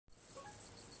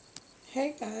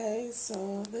Hey guys,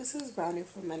 so this is Brownie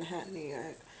from Manhattan, New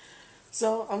York.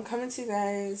 So I'm coming to you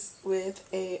guys with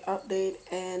a update,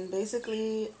 and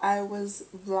basically I was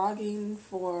vlogging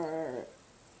for,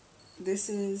 this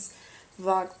is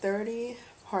vlog 30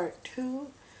 part 2,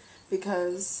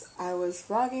 because I was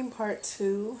vlogging part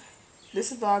 2.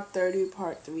 This is vlog 30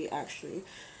 part 3 actually.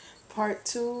 Part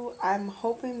 2, I'm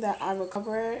hoping that I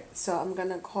recover it, so I'm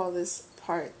gonna call this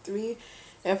part 3.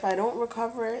 If I don't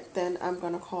recover it, then I'm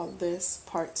gonna call this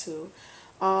part 2.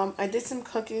 I did some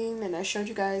cooking and I showed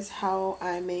you guys how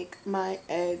I make my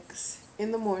eggs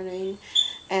in the morning,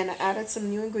 and I added some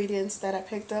new ingredients that I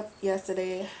picked up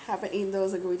yesterday. Haven't eaten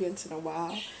those ingredients in a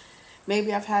while.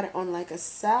 Maybe I've had it on like a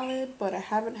salad, but I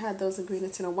haven't had those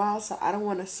ingredients in a while, so I don't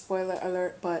want to spoiler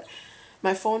alert, but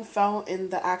my phone fell in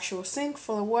the actual sink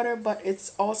full of water, but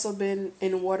it's also been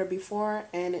in water before,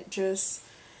 and it just,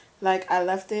 like, I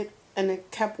left it and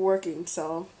it kept working.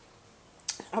 So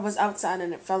I was outside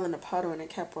and it fell in a puddle and it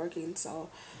kept working. So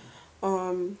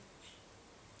um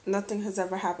nothing has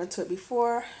ever happened to it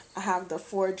before. I have the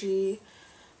 4G,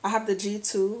 I have the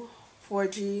G2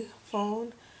 4G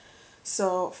phone.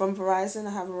 So from Verizon,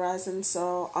 I have Verizon.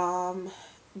 So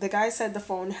the guy said the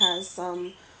phone has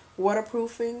some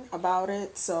waterproofing about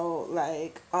it. So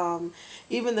like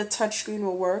even the touchscreen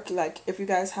will work. Like if you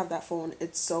guys have that phone,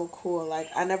 it's so cool. Like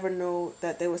I never knew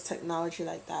that there was technology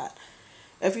like that.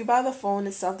 If you buy the phone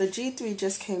itself, the G3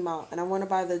 just came out, and I want to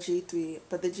buy the G3,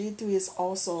 but the G3 is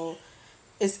also,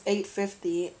 is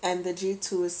 850 and the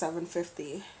G2 is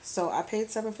 750. So I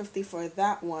paid 750 for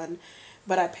that one,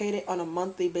 but I paid it on a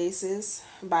monthly basis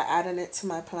by adding it to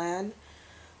my plan.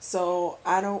 So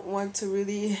I don't want to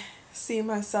really see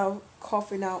myself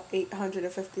coughing out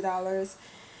 $850.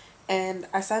 And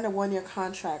I signed a 1 year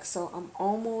contract, so I'm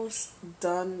almost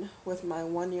done with my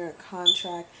 1 year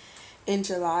contract in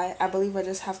July. I believe I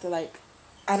just have to like,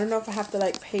 I don't know if I have to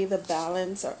like pay the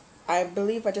balance, or I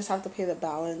believe I just have to pay the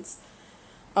balance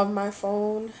of my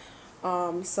phone.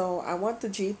 So I want the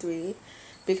G3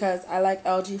 because I like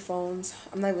LG phones.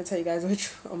 I'm not even tell you guys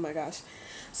which. Oh my gosh.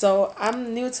 So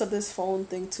I'm new to this phone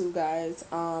thing too, guys.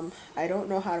 I don't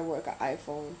know how to work an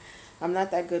iPhone. I'm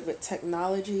not that good with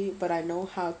technology, but I know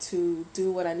how to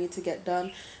do what I need to get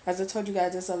done. As I told you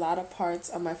guys, there's a lot of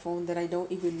parts on my phone that I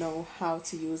don't even know how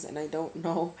to use, and I don't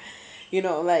know,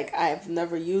 like I've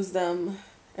never used them.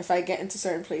 If I get into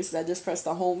certain places, I just press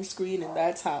the home screen and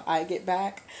that's how I get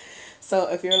back.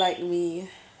 So if you're like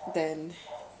me, then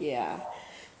yeah.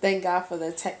 Thank God for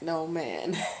the techno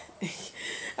man.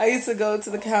 I used to go to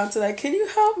the counter like, can you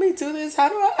help me do this? How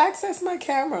do I access my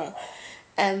camera?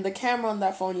 And the camera on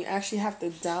that phone, you actually have to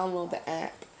download the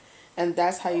app. And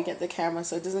that's how you get the camera.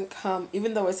 So it doesn't come,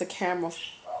 even though it's a camera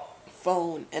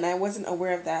phone. And I wasn't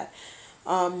aware of that.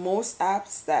 Most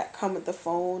apps that come with the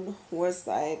phone was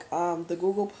like the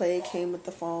Google Play came with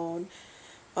the phone.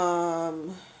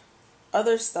 Um,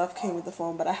 Other stuff came with the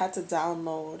phone, but I had to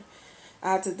download.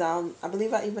 I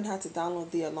believe I even had to download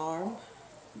the alarm.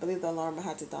 I believe the alarm I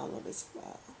had to download as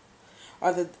well.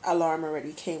 Or the alarm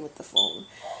already came with the phone.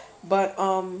 But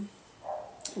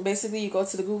basically you go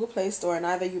to the Google Play Store and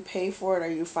either you pay for it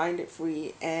or you find it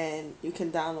free and you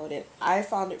can download it. I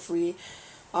found it free.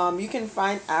 You can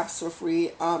find apps for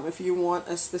free. If you want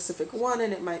a specific one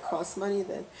and it might cost money,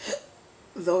 then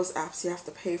those apps you have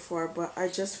to pay for. But I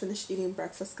just finished eating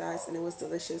breakfast, guys, and it was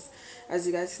delicious. As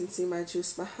you guys can see, my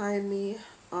juice behind me.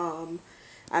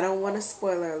 I don't want a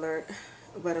spoiler alert,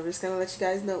 but I'm just gonna let you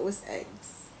guys know it was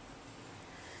eggs.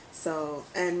 So,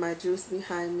 and my juice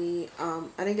behind me, I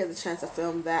didn't get the chance to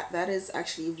film that. That is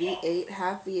actually V8,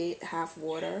 half V8, half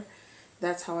water.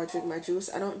 That's how I drink my juice.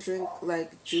 I don't drink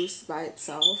like juice by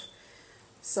itself.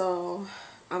 So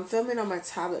I'm filming on my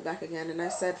tablet back again, and I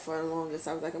said for the longest,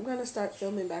 I was like, I'm going to start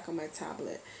filming back on my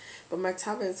tablet. But my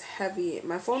tablet is heavy.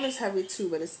 My phone is heavy too,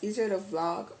 but it's easier to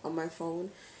vlog on my phone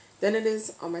than it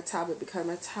is on my tablet, because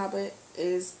my tablet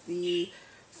is the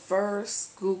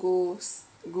first Google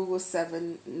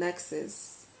 7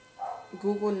 Nexus.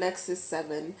 Google Nexus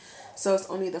 7. So it's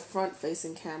only the front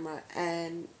facing camera,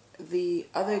 and the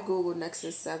other Google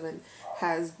Nexus 7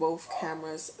 has both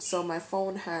cameras. So my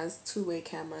phone has two-way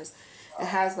cameras. It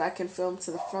has, but I can film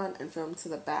to the front and film to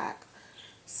the back.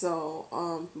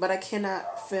 So, but I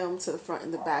cannot film to the front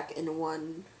and the back in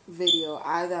one video.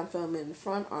 Either I'm filming in the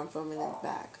front or I'm filming in the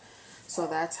back. So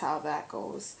that's how that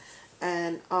goes.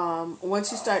 And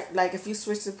once you start, like if you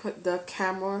switch to put the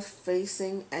camera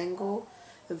facing angle,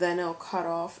 then it'll cut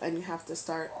off and you have to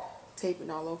start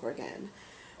taping all over again.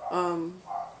 Um,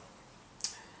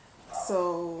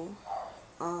 so,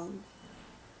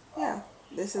 yeah,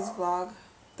 this is vlog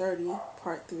 30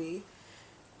 part 3.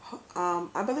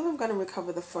 I believe I'm gonna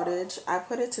recover the footage. I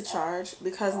put it to charge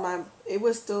because it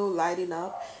was still lighting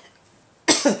up,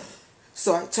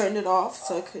 so I turned it off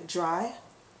so it could dry.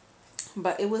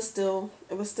 But it was still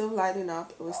lighting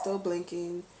up. It was still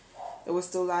blinking. It was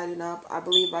still lighting up. I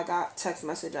believe I got text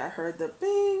message. I heard the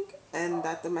bing and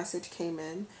that the message came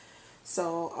in.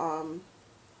 So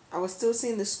I was still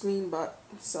seeing the screen, but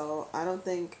so I don't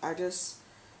think I just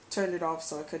turned it off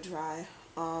so it could dry.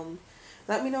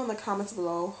 Let me know in the comments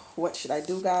below what should I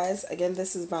do, guys. Again,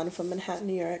 this is Brownie from Manhattan,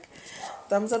 New York.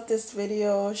 Thumbs up this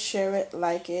video, share it,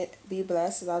 like it, be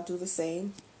blessed, and I'll do the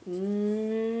same.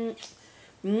 Mwah!